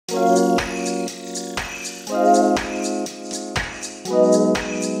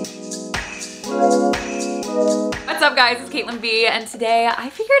guys, it's Caitlin B, and today I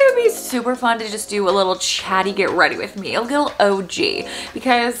figured it would be super fun to just do a little chatty get ready with me, a little OG,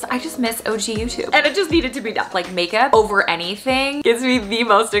 because I just miss OG YouTube. And it just needed to be done. Like, makeup over anything gets me the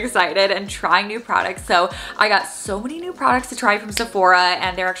most excited, and trying new products. So I got so many new products to try from Sephora,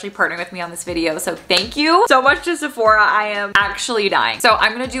 and they're actually partnering with me on this video. So thank you so much to Sephora. I am actually dying. So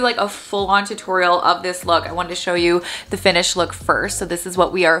I'm gonna do like a full-on tutorial of this look. I wanted to show you the finished look first. So this is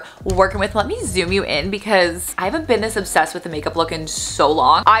what we are working with. Let me zoom you in because I haven't been this obsessed with the makeup look in so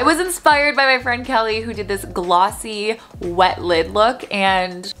long. I was inspired by my friend Kelly, who did this glossy wet lid look,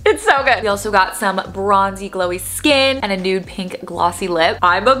 and it's so good. We also got some bronzy glowy skin and a nude pink glossy lip.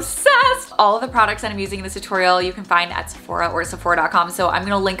 I'm obsessed. All of the products that I'm using in this tutorial you can find at Sephora or Sephora.com. So I'm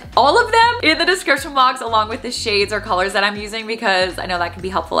gonna link all of them in the description box along with the shades or colors that I'm using, because I know that can be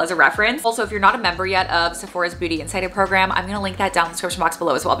helpful as a reference. Also, if you're not a member yet of Sephora's Beauty Insider program, I'm gonna link that down in the description box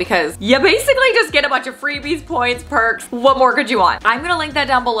below as well, because you basically just get a bunch of freebies, points, perks. What more could you want? I'm gonna link that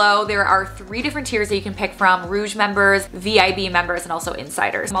down below. There are 3 different tiers that you can pick from: Rouge members, VIB members, and also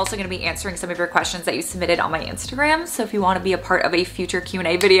insiders. I'm also gonna be answering some of your questions that you submitted on my Instagram. So if you wanna be a part of a future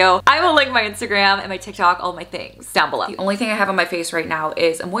Q&A video, I will link my Instagram and my TikTok, all my things down below. The only thing I have on my face right now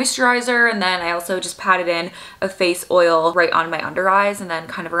is a moisturizer, and then I also just patted in a face oil right on my under eyes and then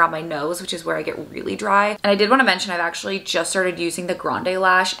kind of around my nose, which is where I get really dry. And I did want to mention I've actually just started using the Grande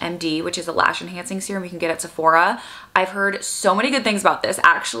Lash MD, which is a lash enhancing serum you can get at Sephora. I've heard so many good things about this.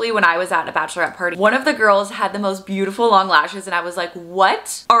 Actually, when I was at a bachelorette party, one of the girls had the most beautiful long lashes, and I was like,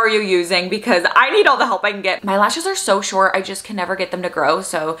 what are you using? Because I need all the help I can get. My lashes are so short, I just can never get them to grow.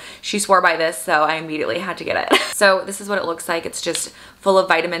 So she swore by this, so I immediately had to get it. So this is what it looks like. It's just full of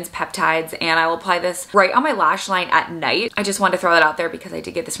vitamins, peptides, and I will apply this right on my lash line at night. I just wanted to throw that out there because I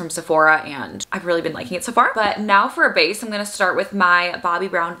did get this from Sephora and I've really been liking it so far. But now for a base, I'm gonna start with my Bobbi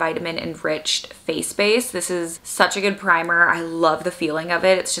Brown Vitamin Enriched Face Base. This is such a good primer. I love the feeling of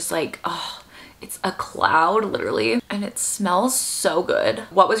it. It's just like, oh, it's a cloud, literally, and it smells so good.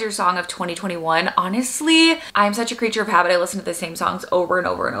 What was your song of 2021? Honestly, I'm such a creature of habit. I listen to the same songs over and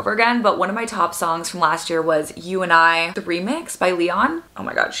over and over again, but one of my top songs from last year was You and I, the remix by Leon. Oh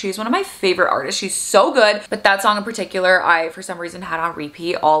my god, she's one of my favorite artists. She's so good, but that song in particular, I, for some reason, had on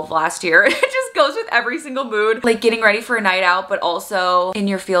repeat all of last year. It just goes with every single mood, like getting ready for a night out, but also in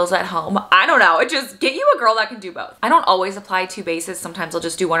your feels at home. I don't know, it just, get you a girl that can do both. I don't always apply 2 bases. Sometimes I'll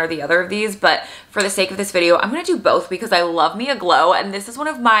just do one or the other of these, but for the sake of this video, I'm gonna do both because I love me a glow, and this is one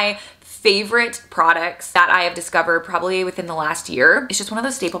of my favorite products that I have discovered probably within the last year. It's just one of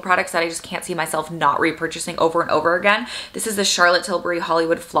those staple products that I just can't see myself not repurchasing over and over again. This is the Charlotte Tilbury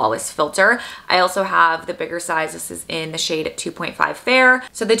Hollywood Flawless Filter. I also have the bigger size. This is in the shade 2.5 Fair.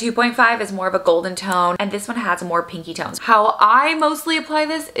 So the 2.5 is more of a golden tone, and this one has more pinky tones. How I mostly apply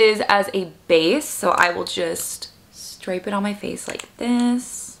this is as a base. So I will just stripe it on my face like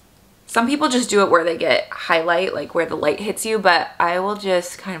this. Some people just do it where they get highlight, like where the light hits you, but I will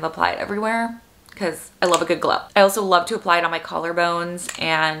just kind of apply it everywhere because I love a good glow. I also love to apply it on my collarbones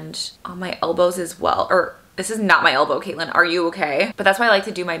and on my elbows as well. Or this is not my elbow, Caitlin. Are you okay? But that's why I like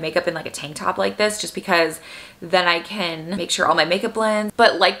to do my makeup in like a tank top like this, just because then I can make sure all my makeup blends.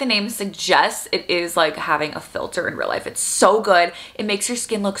 But like the name suggests, it is like having a filter in real life. It's so good. It makes your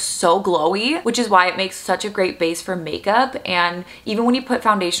skin look so glowy, which is why it makes such a great base for makeup. And even when you put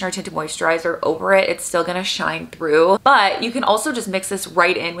foundation or tinted moisturizer over it, it's still gonna shine through. But you can also just mix this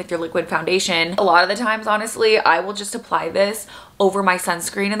right in with your liquid foundation. A lot of the times, honestly, I will just apply this over my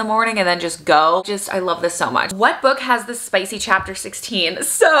sunscreen in the morning and then just go. I love this so much. What book has this spicy chapter 16?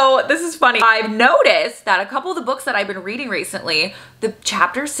 So this is funny. I've noticed that a couple of the books that I've been reading recently, the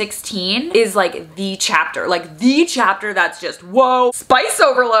chapter 16 is like the chapter that's just, whoa, spice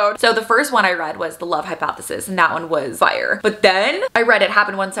overload. So the first one I read was The Love Hypothesis, and that one was fire. But then I read It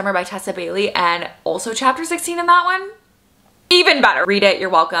Happened One Summer by Tessa Bailey, and also chapter 16 in that one, even better. Read it, you're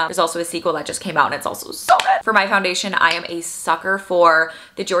welcome. There's also a sequel that just came out and it's also so good. For my foundation, I am a sucker for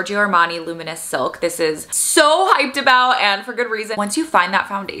the Giorgio Armani Luminous Silk. This is so hyped about, and for good reason. Once you find that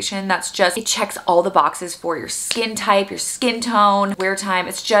foundation that's just, it checks all the boxes for your skin type, your skin tone, wear time.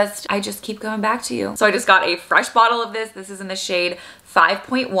 It's just, I just keep going back to you. So I just got a fresh bottle of this. This is in the shade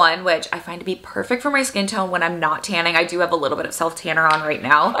 5.1, which I find to be perfect for my skin tone when I'm not tanning. I do have a little bit of self tanner on right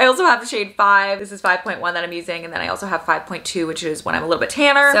now. I also have the shade 5. This is 5.1 that I'm using, and then I also have 5.2, which is when I'm a little bit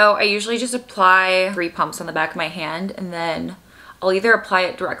tanner. So I usually just apply 3 pumps on the back of my hand, and then I'll either apply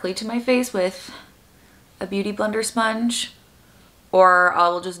it directly to my face with a beauty blender sponge, or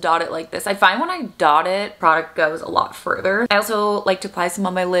I'll just dot it like this. I find when I dot it, product goes a lot further. I also like to apply some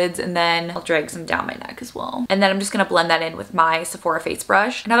on my lids and then I'll drag some down my neck as well. And then I'm just gonna blend that in with my Sephora face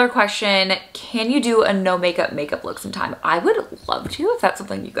brush. Another question, can you do a no makeup look sometime? I would love to if that's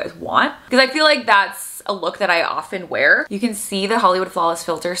something you guys want, because I feel like that's a look that I often wear. You can see the Hollywood Flawless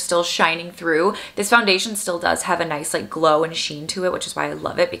filter still shining through. This foundation still does have a nice like glow and sheen to it, which is why I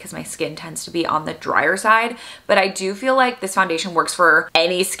love it, because my skin tends to be on the drier side. But I do feel like this foundation works for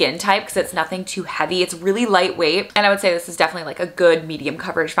any skin type because it's nothing too heavy. It's really lightweight, and I would say this is definitely like a good medium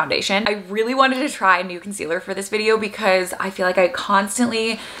coverage foundation. I really wanted to try a new concealer for this video because I feel like I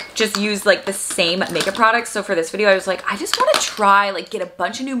constantly just use like the same makeup products. So for this video, I was like, I just want to try, like, get a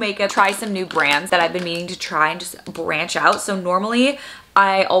bunch of new makeup, try some new brands that I've been meaning to try and just branch out. So normally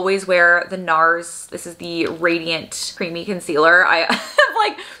I always wear the NARS. This is the Radiant Creamy Concealer. I have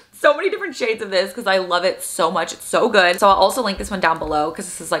like so many different shades of this because I love it so much. It's so good. So I'll also link this one down below because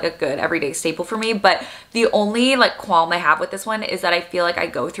this is like a good everyday staple for me. But the only like qualm I have with this one is that I feel like I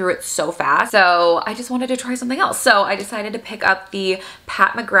go through it so fast. So I just wanted to try something else. So I decided to pick up the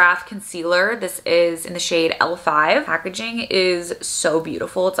Pat McGrath concealer. This is in the shade L5. Packaging is so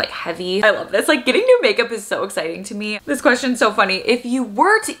beautiful. It's like heavy. I love this. Like, getting new makeup is so exciting to me. This question's so funny. If you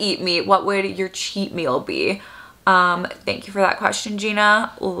were to eat meat, what would your cheat meal be? Thank you for that question,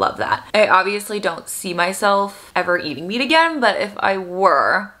 Gina. Love that. I obviously don't see myself ever eating meat again, but if I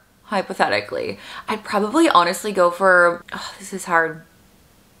were, hypothetically, I'd probably honestly go for, oh, this is hard,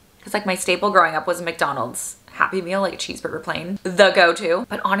 because like my staple growing up was a McDonald's Happy Meal, like a cheeseburger plain, the go-to.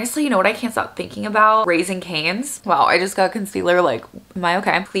 But honestly, you know what I can't stop thinking about? Raising Cane's. Wow, I just got concealer. Like, am I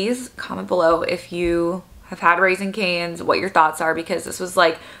okay? Please comment below if you have had Raising Cane's, what your thoughts are, because this was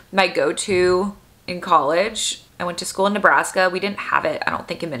like my go-to in college. I went to school in Nebraska. We didn't have it, I don't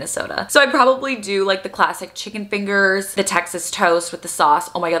think, in Minnesota. So I'd probably do like the classic chicken fingers, the Texas toast with the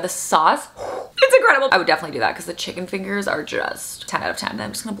sauce. Oh my God, the sauce, it's incredible. I would definitely do that because the chicken fingers are just 10 out of 10. And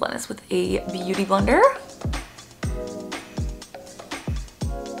I'm just gonna blend this with a beauty blender.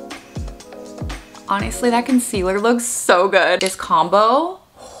 Honestly, that concealer looks so good. This combo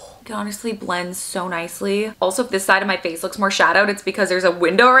can honestly blend so nicely. Also, if this side of my face looks more shadowed, it's because there's a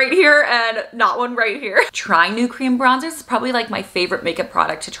window right here and not one right here. Trying new cream bronzers is probably like my favorite makeup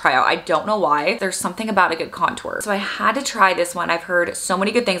product to try out. I don't know why. There's something about a good contour. So I had to try this one. I've heard so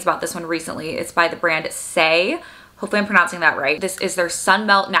many good things about this one recently. It's by the brand Say. Hopefully I'm pronouncing that right. This is their Sun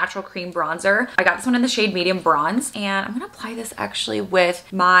Melt Natural Cream Bronzer. I got this one in the shade Medium Bronze, and I'm gonna apply this actually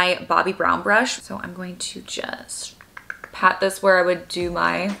with my Bobbi Brown brush. So I'm going to just pat this where I would do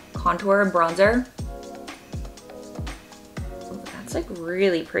my contour and bronzer. Ooh, that's like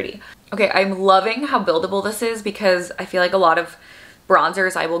really pretty. Okay, I'm loving how buildable this is because I feel like a lot of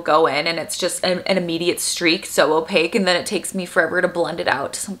bronzers I will go in and it's just an immediate streak, so opaque, and then it takes me forever to blend it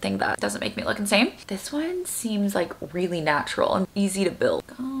out to something that doesn't make me look insane. This one seems like really natural and easy to build.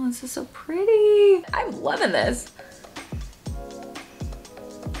 Oh, this is so pretty. I'm loving this.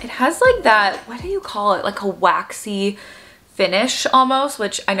 It has like that, what do you call it? Like a waxy finish almost,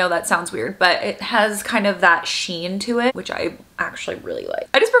 which I know that sounds weird, but it has kind of that sheen to it, which I actually really like.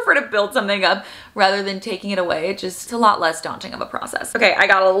 I just prefer to build something up rather than taking it away. It's just a lot less daunting of a process. Okay, I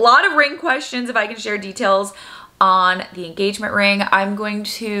got a lot of ring questions. If I can share details on the engagement ring, I'm going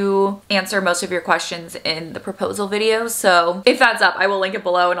to answer most of your questions in the proposal video. So if that's up, I will link it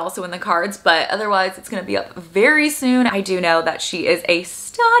below and also in the cards, but otherwise it's gonna be up very soon. I do know that she is a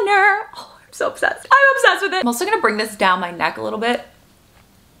stunner. Oh, I'm so obsessed. I'm obsessed with it. I'm also gonna bring this down my neck a little bit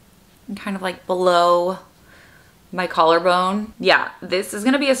and kind of like below my collarbone. Yeah, this is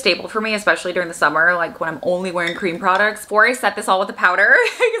gonna be a staple for me, especially during the summer, like when I'm only wearing cream products. Before I set this all with the powder,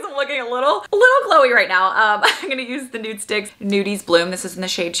 because I'm looking a little glowy right now, I'm gonna use the Nude Sticks Nudies Bloom. This is in the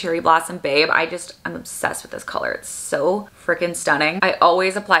shade Cherry Blossom Babe. I'm obsessed with this color. It's so freaking stunning. I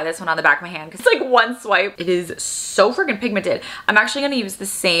always apply this one on the back of my hand because it's like one swipe. It is so freaking pigmented. I'm actually gonna use the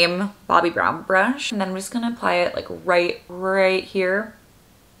same Bobbi Brown brush, and then I'm just gonna apply it like right here.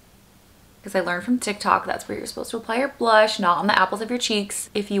 Because I learned from TikTok that's where you're supposed to apply your blush, not on the apples of your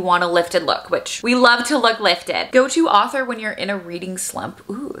cheeks, if you want a lifted look, which we love to look lifted. Go-to author when you're in a reading slump.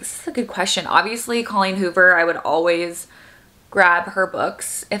 Ooh, this is a good question. Obviously, Colleen Hoover, I would always grab her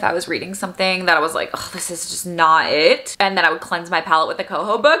books if I was reading something that I was like, oh, this is just not it. And then I would cleanse my palette with the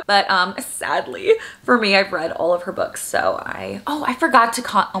Coho book. But sadly, for me, I've read all of her books. So I forgot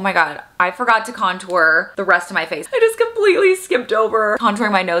to oh my God, I forgot to contour the rest of my face. I just completely skipped over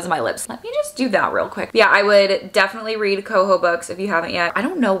contouring my nose and my lips. Let me just do that real quick. Yeah, I would definitely read Coho books if you haven't yet. I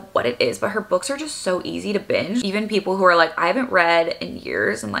don't know what it is, but her books are just so easy to binge. Even people who are like, I haven't read in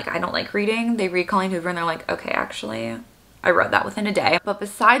years and like, I don't like reading, they read Colleen Hoover and they're like, okay, actually, I wrote that within a day. But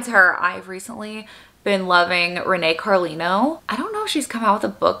besides her, I've recently been loving Renee Carlino. I don't know if she's come out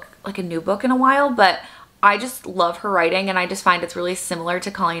with a book, like a new book in a while, but I just love her writing, and I just find it's really similar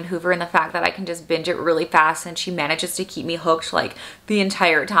to Colleen Hoover in the fact that I can just binge it really fast, and she manages to keep me hooked like the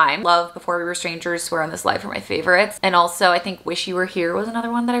entire time. Love Before We Were Strangers, Swear on This Life are my favorites. And also I think Wish You Were Here was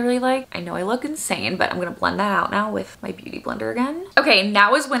another one that I really like. I know I look insane, but I'm gonna blend that out now with my beauty blender again. Okay,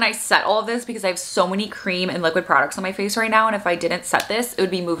 now is when I set all of this because I have so many cream and liquid products on my face right now, and if I didn't set this, it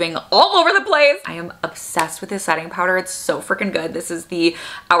would be moving all over the place. I am obsessed with this setting powder. It's so freaking good. This is the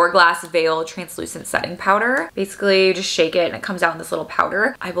Hourglass Veil Translucent Setting Powder. Basically, you just shake it and it comes out in this little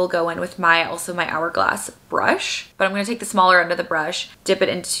powder. I will go in with my Hourglass brush, but I'm gonna take the smaller end of the brush, dip it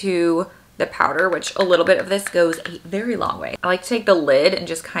into the powder, which a little bit of this goes a very long way. I like to take the lid and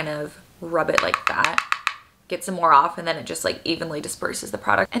just kind of rub it like that. Get some more off, and then it just like evenly disperses the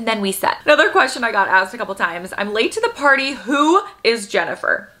product, and then we set. Another question I got asked a couple times. I'm late to the party. Who is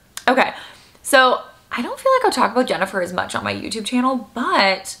Jennifer? Okay, so I don't feel like I'll talk about Jennifer as much on my YouTube channel,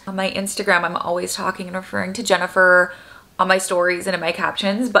 but on my Instagram, I'm always talking and referring to Jennifer on my stories and in my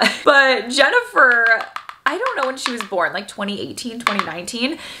captions. But Jennifer, I don't know when she was born, like 2018,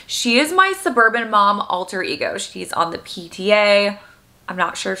 2019. She is my suburban mom alter ego. She's on the PTA. I'm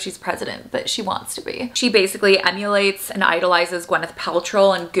not sure if she's president, but she wants to be. She basically emulates and idolizes Gwyneth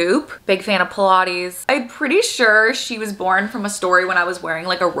Paltrow and Goop. Big fan of Pilates. I'm pretty sure she was born from a story when I was wearing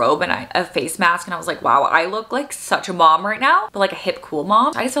like a robe and a face mask, and I was like, wow, I look like such a mom right now, but like a hip, cool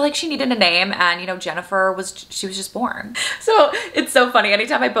mom. I just feel like she needed a name, and you know, Jennifer she was just born. So it's so funny.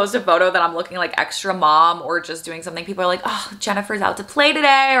 Anytime I post a photo that I'm looking like extra mom or just doing something, people are like, oh, Jennifer's out to play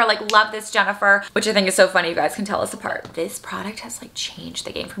today, or like, love this Jennifer, which I think is so funny. You guys can tell us apart. This product has like changed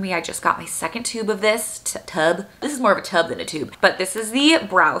the game for me. I just got my second tube of this tub. This is more of a tub than a tube, but this is the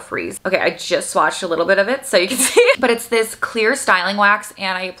Brow Freeze. Okay, I just swatched a little bit of it so you can see it, but it's this clear styling wax,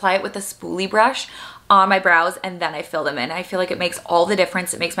 and I apply it with a spoolie brush on my brows, and then I fill them in. I feel like it makes all the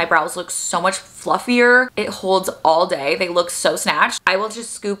difference. It makes my brows look so much fluffier. It holds all day. They look so snatched. I will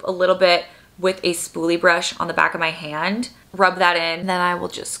just scoop a little bit with a spoolie brush on the back of my hand, rub that in, and then I will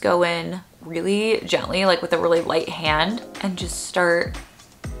just go in really gently, like with a really light hand, and just start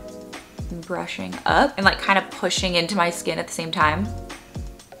brushing up and like kind of pushing into my skin at the same time.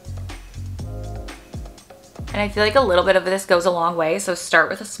 And I feel like a little bit of this goes a long way, so start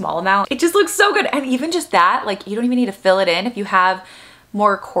with a small amount. It just looks so good. And even just that, like, you don't even need to fill it in. If you have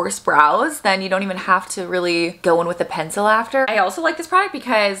more coarse brows, then you don't even have to really go in with a pencil after. I also like this product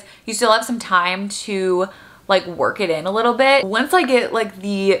because you still have some time to like work it in a little bit. Once I get like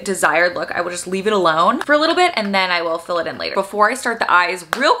the desired look, I will just leave it alone for a little bit, and then I will fill it in later. Before I start the eyes,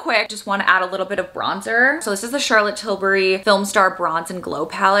 real quick, just want to add a little bit of bronzer. So this is the Charlotte Tilbury Film Star Bronze and Glow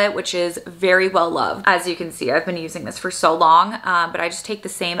palette, which is very well loved. As you can see, I've been using this for so long, but I just take the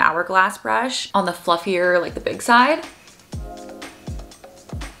same Hourglass brush on the fluffier, like the big side.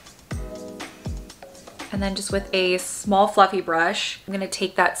 And then just with a small fluffy brush, I'm gonna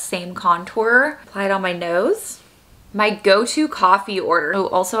take that same contour, apply it on my nose. My go-to coffee order. Oh,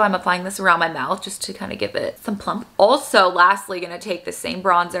 also I'm applying this around my mouth just to kind of give it some plump. Also, lastly, gonna take the same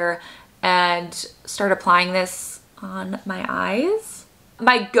bronzer and start applying this on my eyes.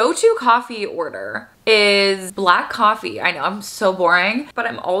 My go-to coffee order is black coffee. I know I'm so boring, but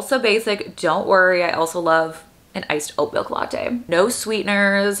I'm also basic. Don't worry, I also love an iced oat milk latte. No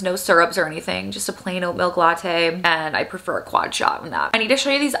sweeteners, no syrups or anything, just a plain oat milk latte, and I prefer a quad shot in that. I need to show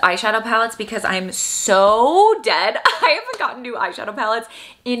you these eyeshadow palettes because I'm so dead. I haven't gotten new eyeshadow palettes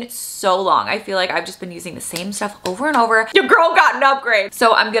in so long. I feel like I've just been using the same stuff over and over. Your girl got an upgrade.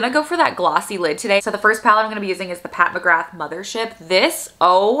 So I'm gonna go for that glossy lid today. So the first palette I'm gonna be using is the Pat McGrath Mothership. This,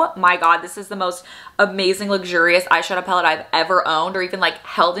 oh my God, this is the most amazing, luxurious eyeshadow palette I've ever owned or even like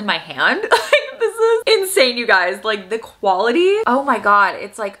held in my hand. This is insane, you guys. Like the quality, oh my God,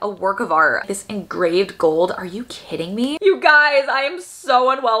 it's like a work of art. This engraved gold, are you kidding me? You guys, I am so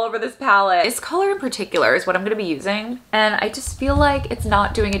unwell over this palette. This color in particular is what I'm gonna be using, and I just feel like it's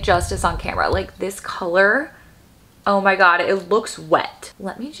not doing it justice on camera. Like this color, oh my God, it looks wet.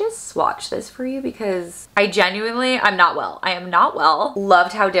 Let me just swatch this for you because I genuinely, I'm not well. I am not well.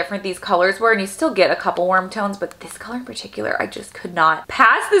 Loved how different these colors were, and you still get a couple warm tones, but this color in particular, I just could not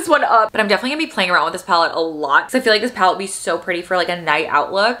pass this one up. But I'm definitely gonna be playing around with this palette a lot because I feel like this palette would be so pretty for like a night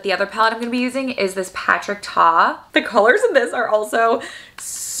out look. The other palette I'm gonna be using is this Patrick Ta. The colors in this are also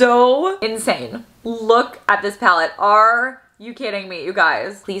so insane. Look at this palette. Are you kidding me, you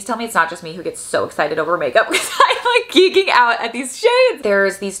guys? Please tell me it's not just me who gets so excited over makeup because I'm like geeking out at these shades.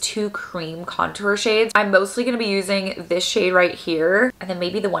 There's these two cream contour shades. I'm mostly gonna be using this shade right here and then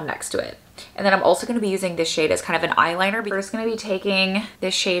maybe the one next to it. And then I'm also gonna be using this shade as kind of an eyeliner. We're just gonna be taking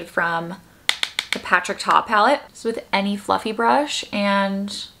this shade from the Patrick Ta palette, just with any fluffy brush,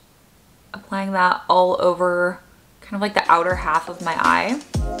 and applying that all over kind of like the outer half of my eye.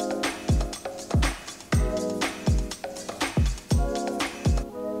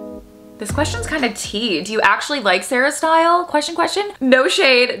 This question's kind of tea. Do you actually like Sarah's style? Question, question. No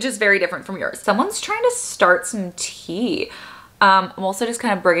shade, just very different from yours. Someone's trying to start some tea. I'm also just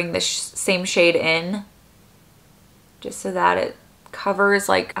kind of bringing this same shade in just so that it covers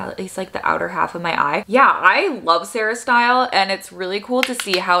like at least like the outer half of my eye. Yeah, I love Sarah's style, and it's really cool to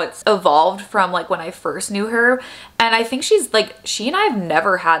see how it's evolved from like when I first knew her. And I think she's like, she and I have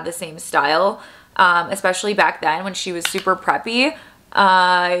never had the same style, especially back then when she was super preppy.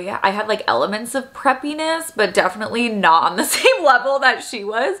 I had like elements of preppiness, but definitely not on the same level that she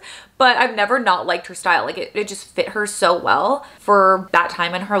was. But I've never not liked her style. Like it just fit her so well for that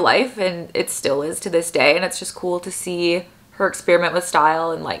time in her life, and it still is to this day. And it's just cool to see her experiment with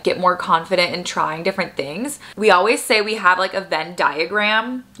style and like get more confident in trying different things. We always say we have like a Venn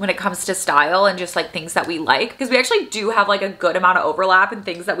diagram when it comes to style and just like things that we like, because we actually do have like a good amount of overlap in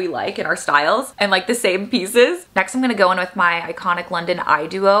things that we like in our styles and like the same pieces. Next, I'm gonna go in with my iconic London eye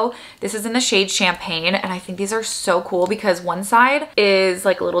duo. This is in the shade Champagne, and I think these are so cool because one side is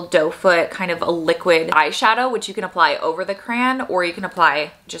like a little doe foot, kind of a liquid eyeshadow, which you can apply over the crayon, or you can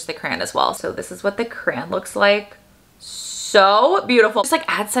apply just the crayon as well. So this is what the crayon looks like. So beautiful. Just like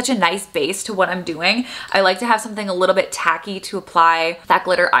adds such a nice base to what I'm doing. I like to have something a little bit tacky to apply that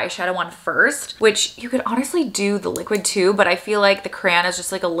glitter eyeshadow on first, which you could honestly do the liquid too, but I feel like the crayon is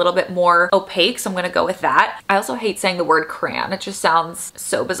just like a little bit more opaque, so I'm gonna go with that. I also hate saying the word crayon. It just sounds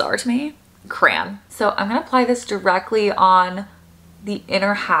so bizarre to me. Crayon. So I'm gonna apply this directly on the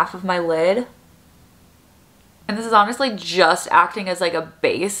inner half of my lid. And this is honestly just acting as like a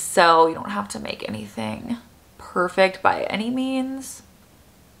base, so you don't have to make anything perfect by any means.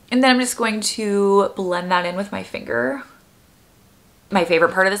 And then I'm just going to blend that in with my finger. My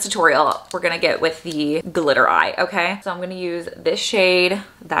favorite part of this tutorial, we're gonna get with the glitter eye, okay? So I'm gonna use this shade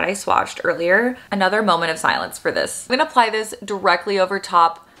that I swatched earlier. Another moment of silence for this. I'm gonna apply this directly over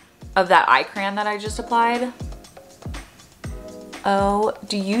top of that eye crayon that I just applied. Oh,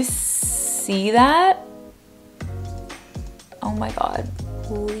 do you see that? Oh my God.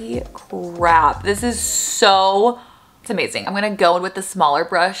 Holy crap. This is so, it's amazing. I'm gonna go in with the smaller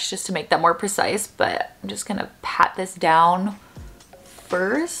brush just to make that more precise, but I'm just gonna pat this down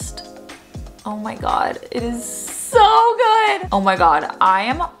first. Oh my God, it is so good. Oh my God, I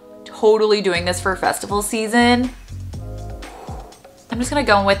am totally doing this for festival season. I'm just gonna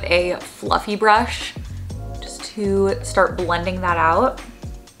go in with a fluffy brush just to start blending that out.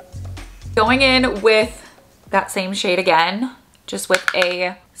 Going in with that same shade again, just with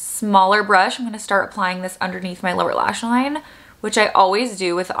a smaller brush. I'm gonna start applying this underneath my lower lash line, which I always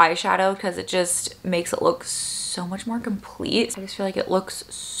do with eyeshadow because it just makes it look so much more complete. I just feel like it looks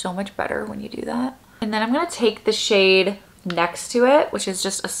so much better when you do that. And then I'm gonna take the shade next to it, which is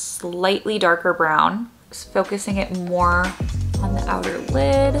just a slightly darker brown, just focusing it more on the outer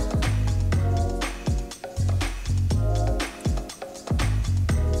lid.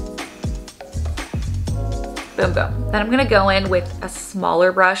 Boom, boom. Then I'm gonna go in with a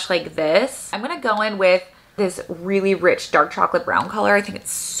smaller brush like this. I'm gonna go in with this really rich dark chocolate brown color. I think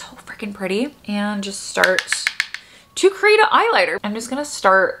it's so freaking pretty. And just start to create an eyeliner. I'm just gonna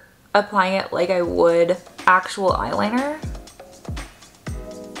start applying it like I would actual eyeliner.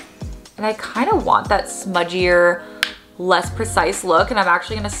 And I kind of want that smudgier, less precise look, and I'm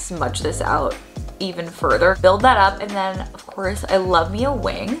actually gonna smudge this out even further. Build that up, and then of course I love me a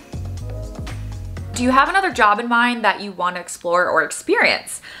wing. Do you have another job in mind that you want to explore or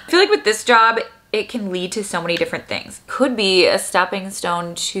experience? I feel like with this job, it can lead to so many different things. Could be a stepping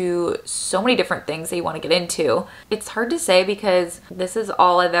stone to so many different things that you want to get into. It's hard to say because this is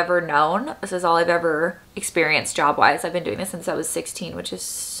all I've ever known. This is all I've ever experienced job-wise. I've been doing this since I was 16, which is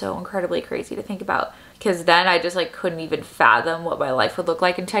so incredibly crazy to think about. Because then I just like couldn't even fathom what my life would look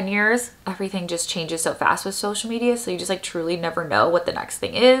like in 10 years. Everything just changes so fast with social media, so you just like truly never know what the next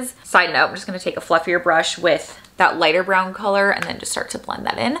thing is. Side note, I'm just gonna take a fluffier brush with that lighter brown color and then just start to blend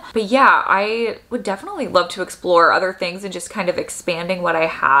that in. But yeah, I would definitely love to explore other things and just kind of expanding what I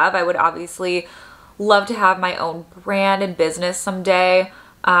have. I would obviously love to have my own brand and business someday.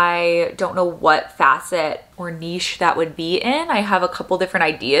 I don't know what facet or niche that would be in. I have a couple different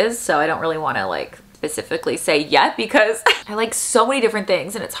ideas, so I don't really want to like specifically say yet because I like so many different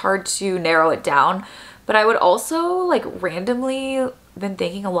things and it's hard to narrow it down. But I would also like randomly been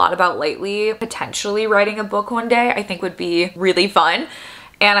thinking a lot about lately potentially writing a book one day. I think would be really fun.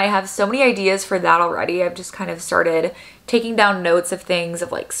 And I have so many ideas for that already. I've just kind of started taking down notes of things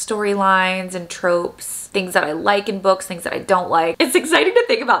of like storylines and tropes, things that I like in books, things that I don't like. It's exciting to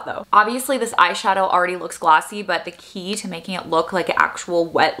think about though. Obviously this eyeshadow already looks glossy, but the key to making it look like an actual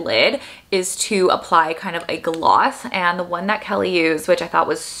wet lid is to apply kind of a gloss. And the one that Kelly used, which I thought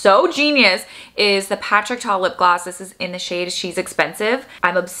was so genius, is the Patrick Ta lip gloss. This is in the shade She's Expensive.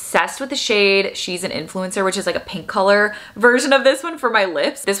 I'm obsessed with the shade She's an Influencer, which is like a pink color version of this one for my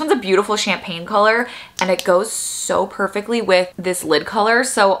lips. This one's a beautiful champagne color and it goes so perfectly with this lid color.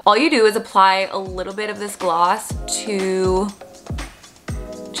 So all you do is apply a little bit of this gloss to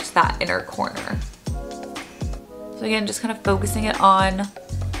just that inner corner. So again, just kind of focusing it on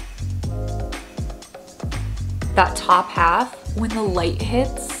that top half. When the light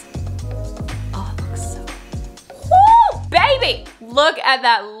hits, oh, it looks so, woo, baby! Look at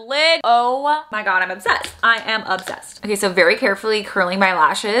that lid. Oh my God, I'm obsessed. I am obsessed. Okay, so very carefully curling my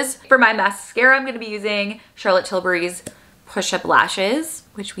lashes. For my mascara, I'm gonna be using Charlotte Tilbury's Push Up Lashes,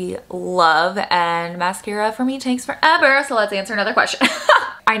 which we love, and mascara for me takes forever. So let's answer another question.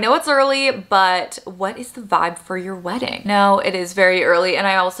 I know it's early, but what is the vibe for your wedding? No, it is very early. And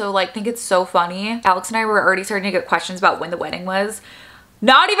I also like think it's so funny. Alex and I were already starting to get questions about when the wedding was.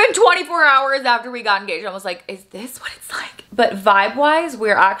 Not even 24 hours after we got engaged. I was like, is this what it's like? But vibe wise,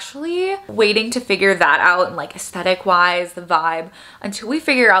 we're actually waiting to figure that out, and like aesthetic wise, the vibe, until we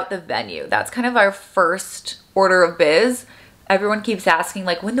figure out the venue. That's kind of our first order of biz. Everyone keeps asking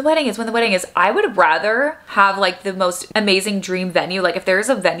like when the wedding is, when the wedding is. I would rather have like the most amazing dream venue. Like if there's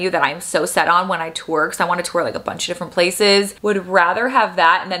a venue that I'm so set on when I tour, because I want to tour like a bunch of different places, would rather have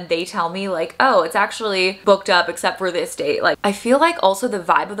that and then they tell me like, oh, it's actually booked up except for this date. Like I feel like also the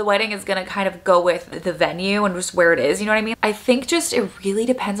vibe of the wedding is gonna kind of go with the venue and just where it is, you know what I mean? I think just it really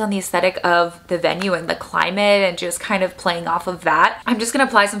depends on the aesthetic of the venue and the climate and just kind of playing off of that. I'm just gonna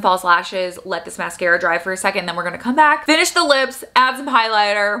apply some false lashes, let this mascara dry for a second, then we're gonna come back, finish the lips, add some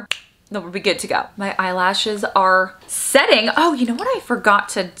highlighter, then we'll be good to go. My eyelashes are setting. Oh, you know what I forgot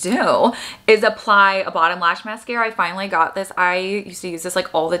to do is apply a bottom lash mascara. I finally got this. I used to use this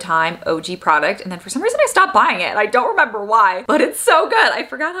like all the time, OG product, and then for some reason I stopped buying it. I don't remember why, but it's so good. I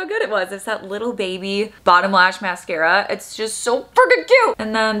forgot how good it was. It's that little baby bottom lash mascara. It's just so freaking cute.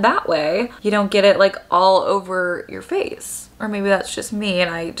 And then that way you don't get it like all over your face. Or maybe that's just me and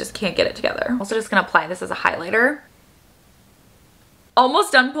I just can't get it together. I'm also just gonna apply this as a highlighter.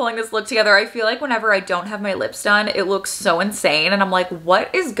 Almost done pulling this look together. I feel like whenever I don't have my lips done, it looks so insane and I'm like,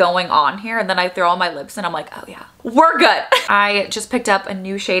 what is going on here? And then I throw on my lips and I'm like, oh yeah, we're good. I just picked up a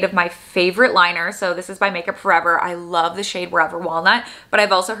new shade of my favorite liner. So this is by Makeup Forever. I love the shade Wherever Walnut, but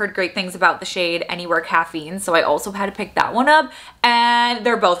I've also heard great things about the shade Anywhere Caffeine. So I also had to pick that one up and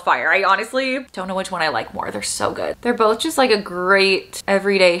they're both fire. I honestly don't know which one I like more. They're so good. They're both just like a great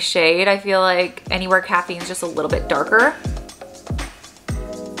everyday shade. I feel like Anywhere Caffeine is just a little bit darker.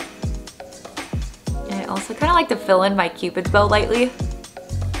 Also kind of like to fill in my Cupid's bow lightly.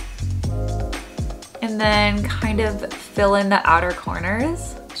 And then kind of fill in the outer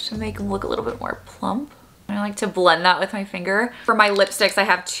corners to make them look a little bit more plump. I like to blend that with my finger. For my lipsticks, I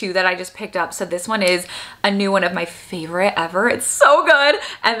have two that I just picked up. So this one is a new one of my favorite ever. It's so good.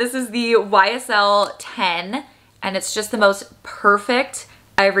 And this is the YSL 10. And it's just the most perfect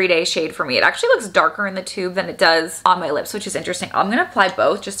everyday shade for me. It actually looks darker in the tube than it does on my lips, which is interesting. I'm gonna apply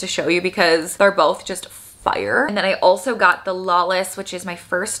both just to show you because they're both just fire. And then I also got the Lawless, which is my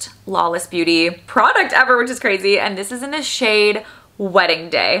first Lawless Beauty product ever, which is crazy. And this is in the shade Wedding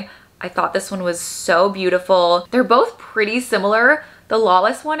Day. I thought this one was so beautiful. They're both pretty similar. The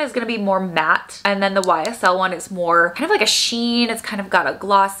Lawless one is gonna be more matte, and then the YSL one is more kind of like a sheen. It's kind of got a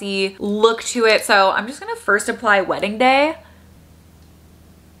glossy look to it. So I'm just gonna first apply Wedding Day.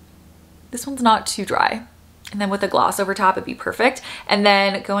 This one's not too dry. And then with the gloss over top, it'd be perfect. And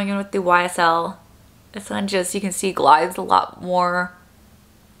then going in with the YSL, this one just, you can see glides a lot more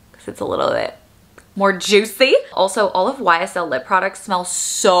because it's a little bit more juicy. Also, all of YSL lip products smell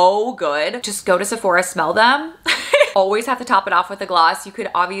so good. Just go to Sephora, smell them. Always have to top it off with a gloss. You could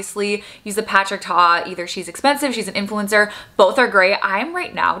obviously use the Patrick Ta, either She's Expensive, She's an Influencer. Both are great. I'm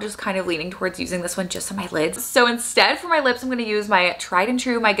right now just kind of leaning towards using this one just on my lids. So instead for my lips, I'm gonna use my tried and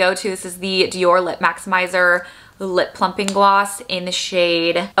true, my go-to. This is the Dior Lip Maximizer Lip Plumping Gloss in the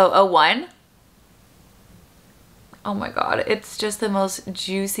shade 001. Oh my god, it's just the most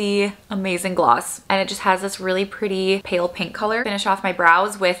juicy, amazing gloss. And it just has this really pretty pale pink color. Finish off my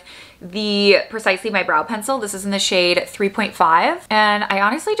brows with the Precisely My Brow Pencil. This is in the shade 3.5. And I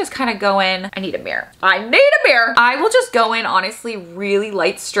honestly just kind of go in, I need a mirror. I need a mirror! I will just go in, honestly, really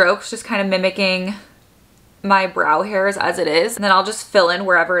light strokes, just kind of mimicking my brow hairs as it is, and then I'll just fill in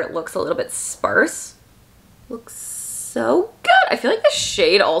wherever it looks a little bit sparse. Looks so good. I feel like the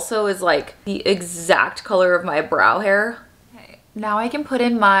shade also is like the exact color of my brow hair. Okay, now I can put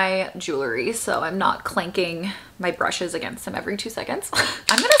in my jewelry so I'm not clanking my brushes against them every 2 seconds.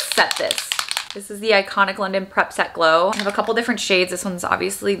 I'm gonna set this. This is the Iconic London Prep Set Glow. I have a couple different shades. This one's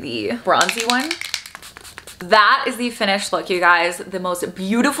obviously the bronzy one. That is the finished look, you guys. The most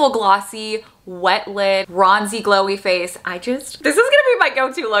beautiful glossy, wet lid, bronzy, glowy face. This is gonna be my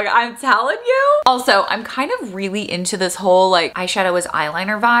go-to look, I'm telling you. Also, I'm kind of really into this whole like eyeshadow as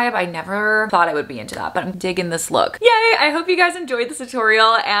eyeliner vibe. I never thought I would be into that, but I'm digging this look. Yay, I hope you guys enjoyed this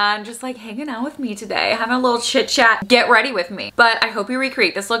tutorial and just like hanging out with me today, having a little chit chat. Get ready with me. But I hope you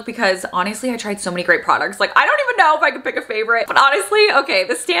recreate this look because honestly, I tried so many great products. Like I don't even know if I could pick a favorite, but honestly, okay,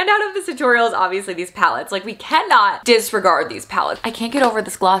 the standout of this tutorial is obviously these palettes. Like we cannot disregard these palettes. I can't get over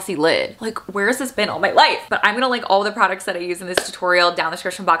this glossy lid. Like where's this been all my life? But I'm gonna link all the products that I use in this tutorial down the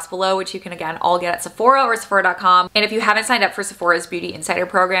description box below, which you can again all get at Sephora or Sephora.com. And if you haven't signed up for Sephora's Beauty Insider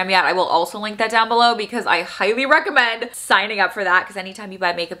program yet, I will also link that down below because I highly recommend signing up for that because anytime you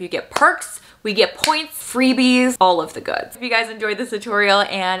buy makeup, you get perks, we get points, freebies, all of the goods. If you guys enjoyed this tutorial,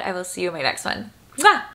 and I will see you in my next one. Mwah!